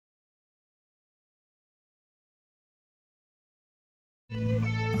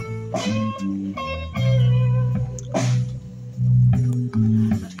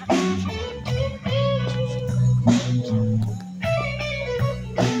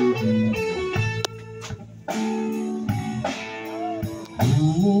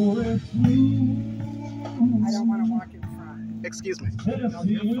don't want to walk in front. Excuse me.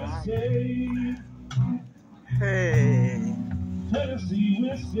 Hey. Tennessee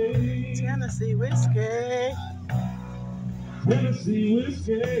whiskey. Tennessee whiskey. Tennessee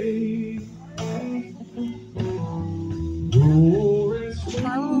whiskey. Oh, it's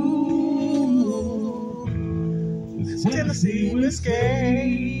Ooh. It's Tennessee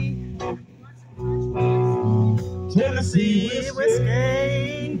whiskey. Tennessee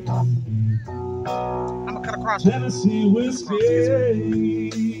whiskey. I'm gonna cut across. Tennessee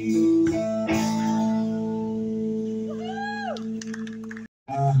whiskey.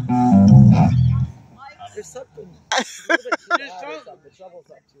 There's something. The trouble's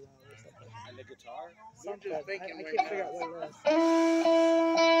up too long or something. And the guitar? Something. I can't figure out what it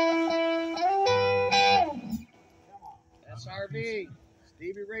is. SRB.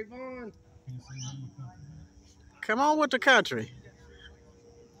 Stevie Ray Vaughan. Come on with the country.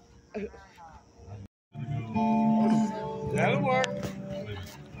 That'll work.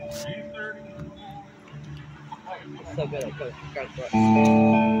 So good. I got it.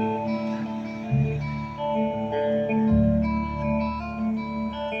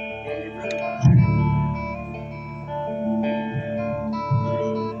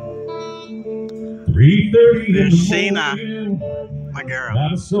 3:30 in There's the Shenna, morning, my girl.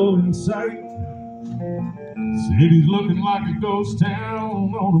 not a soul in sight. City's looking like a ghost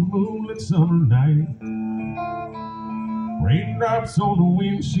town on a moonlit summer night. Raindrops on the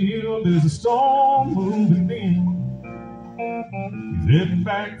windshield, there's a storm moving in. He's heading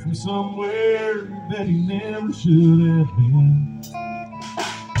back from somewhere that he never should have been.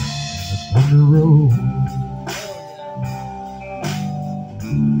 And the thunder rolls.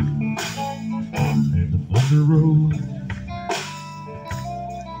 And the thunder rolls.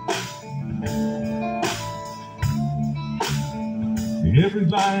 Every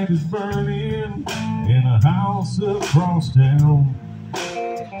light is burning in a house across town.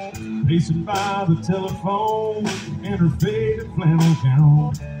 Pacing by the telephone in her faded flannel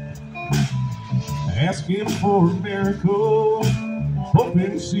gown, asking for a miracle,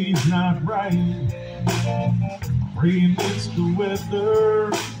 hoping she's not right, praying it's the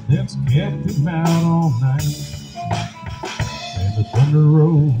weather that's kept him out all night. And the thunder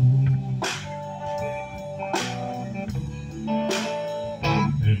rolls.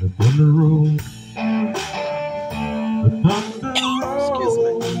 And the thunder rolls. The thunder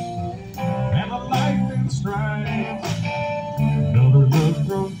rolls. And the lightning strikes. Another love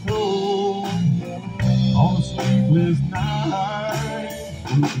grows cold on a sleepless night.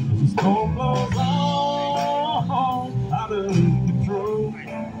 As the storm blows on out of control,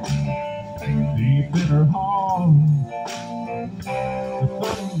 deep in her heart, the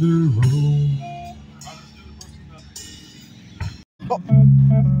thunder rolls.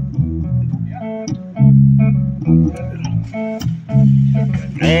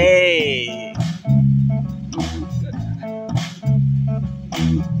 Hey.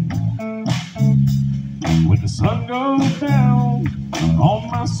 When the sun goes down on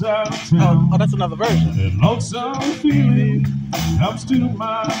my side of town, Oh, that's another version. that lonesome feeling comes to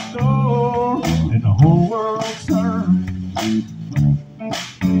my door, and the whole world turns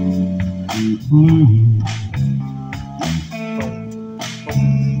blue.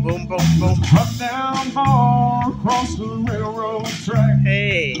 Boom, boom, boom, boom. Run down bar across the railroad track.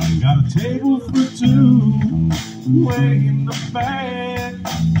 Hey. Got a table for two way in the back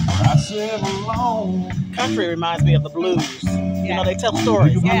where I sit alone. Country reminds me of the blues. You know, they tell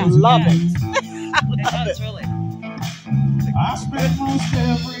stories. Yeah. I love it. Really. I spend most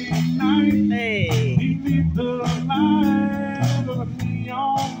every night Hey. beneath the light of a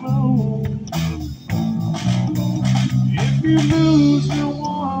neon moon. If you lose your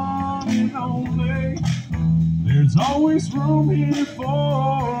one and only, there's always room here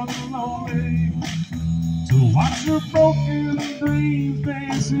for the lonely to watch your broken dreams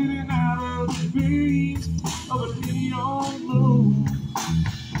dancing out of the beams of a neon moon.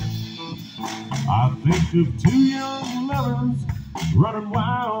 I think of two young lovers running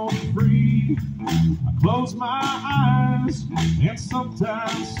wild and free. I close my eyes and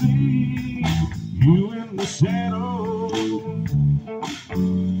sometimes see you in the shadows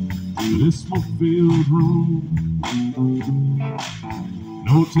of this smoke-filled room.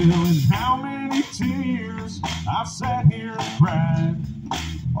 No telling how many tears I've sat here and cried,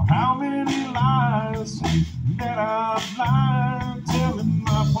 or how many lies that I've lied, telling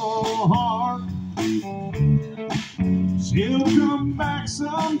my my poor heart. She'll come back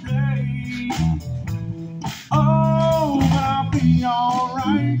someday. Oh, I'll be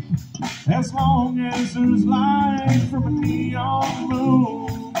alright as long as there's light from a neon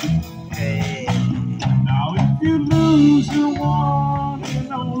moon. Hey. Now if you lose your one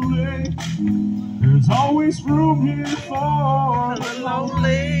and only, there's always room here for the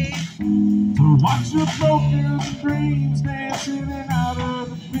lonely to watch your broken dreams dancing in and out of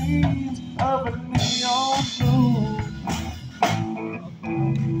the beams of a neon moon.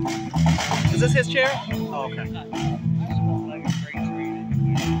 Is this his chair? Oh, okay.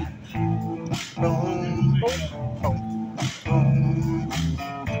 Boom, boom, boom, boom.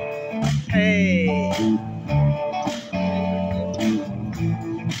 Hey.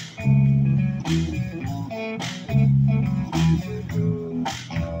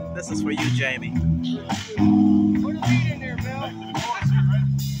 This is for you, Jamie. Put a beat in there, Bill.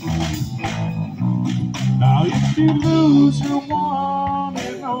 Now if you lose your one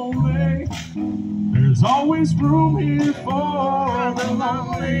and only, there's always room here for the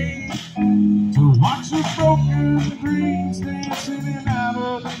lonely to watch your broken dreams dancing in and out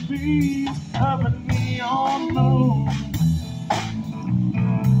of the beams of a neon moon.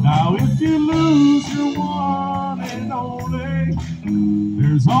 Now if you lose your one and only,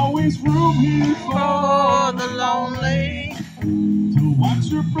 there's always room here for the lonely to watch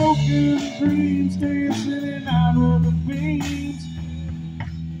your broken dreams dancing in and out of the beams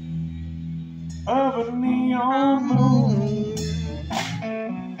of a neon moon.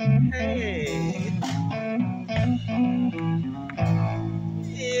 Hey.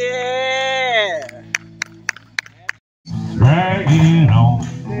 Yeah. Dragging on,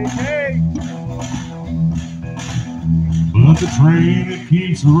 Hey, but the train that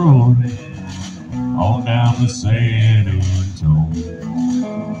keeps rolling on down the San Antonio.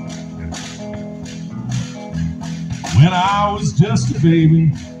 When I was just a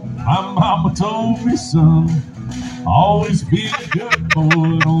baby, my mama told me, son, always be a good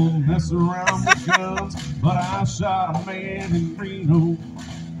boy, don't mess around with guns. But I shot a man in Reno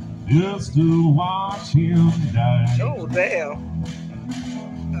just to watch him die. Oh, damn.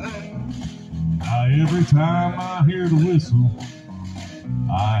 Now every time I hear the whistle,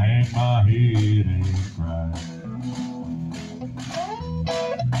 I hang my head and cry.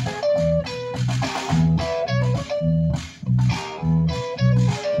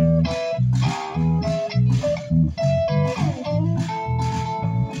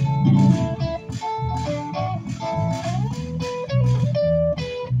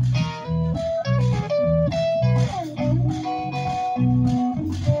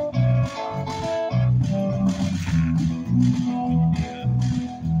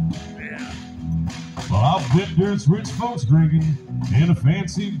 Well, I'll bet there's rich folks drinking in a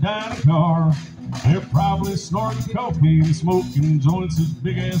fancy dining car. They're probably snorting cocaine, smoking joints as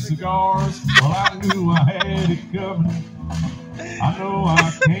big as cigars. Well, I knew I had it coming. I know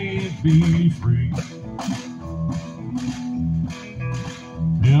I can't be free.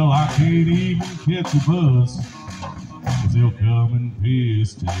 Hell, I can't even catch a bus, 'cause they'll come and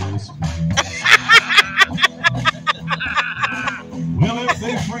piss test me. Well, if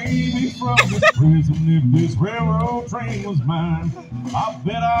they free me from this prison, if this railroad train was mine, I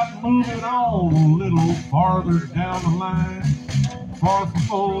bet I'd move it on a little farther down the line. Far from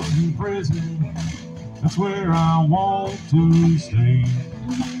folks in prison, that's where I want to stay.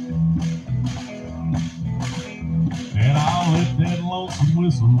 And I'll let that lonesome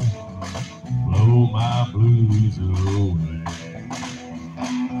whistle blow my blues away.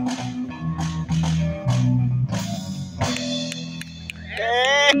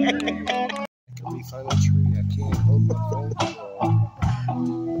 Can we find a tree? I can't hold my phone.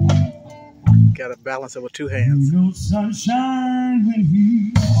 Gotta balance it with two hands. No sunshine when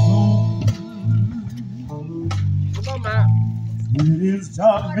he's gone. come on, Matt. It is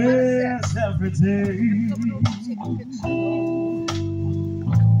darkness every day.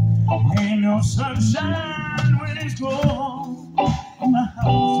 Ain't no sunshine when he's gone. My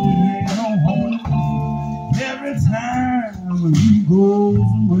house, it ain't no home. Every time he goes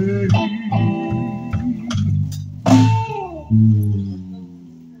away.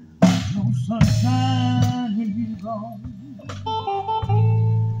 No sunshine when he's gone.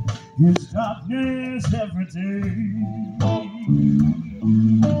 It's darkness every day.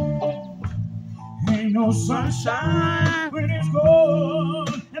 Ain't no sunshine when it's gone.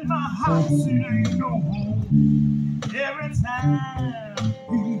 And my house, it ain't no home. Every time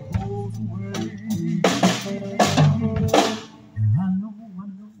he goes away. I know, I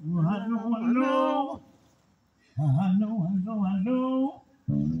know, I know, I know. I know, I know, I know.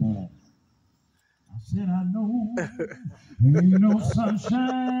 Ain't no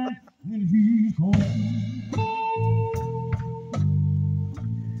sunshine when he's gone.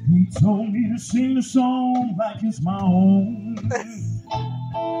 He told me to sing the song like it's my own.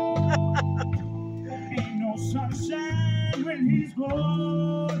 Ain't no sunshine when he's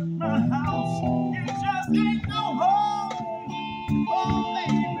gone. My house, it just ain't no home. Oh,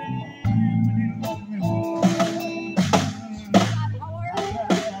 baby, when you look me home.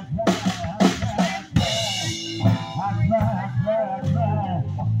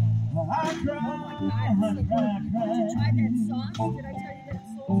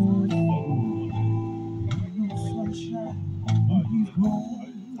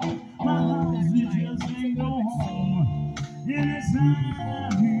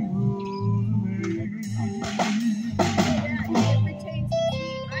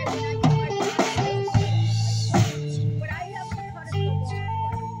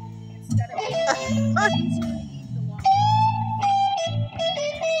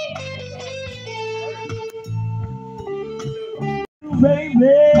 Baby,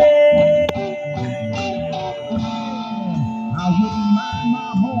 I wouldn't mind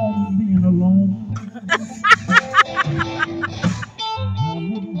my home being alone.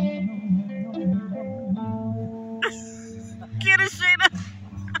 Get it, Shenna.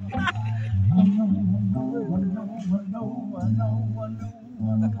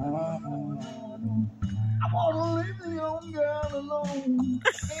 I wanna leave the young girl alone.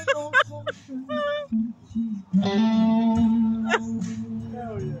 Ain't no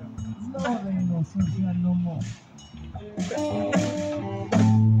hell yeah. Lord, ain't no sunshine no more.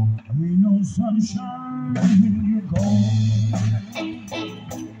 Ain't no sunshine when you're gone.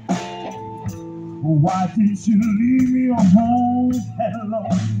 Why did you leave me home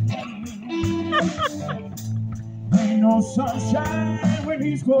alone? Ain't no sunshine when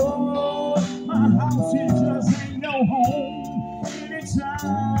he's gone. My house, it just ain't no home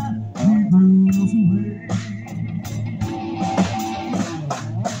anytime.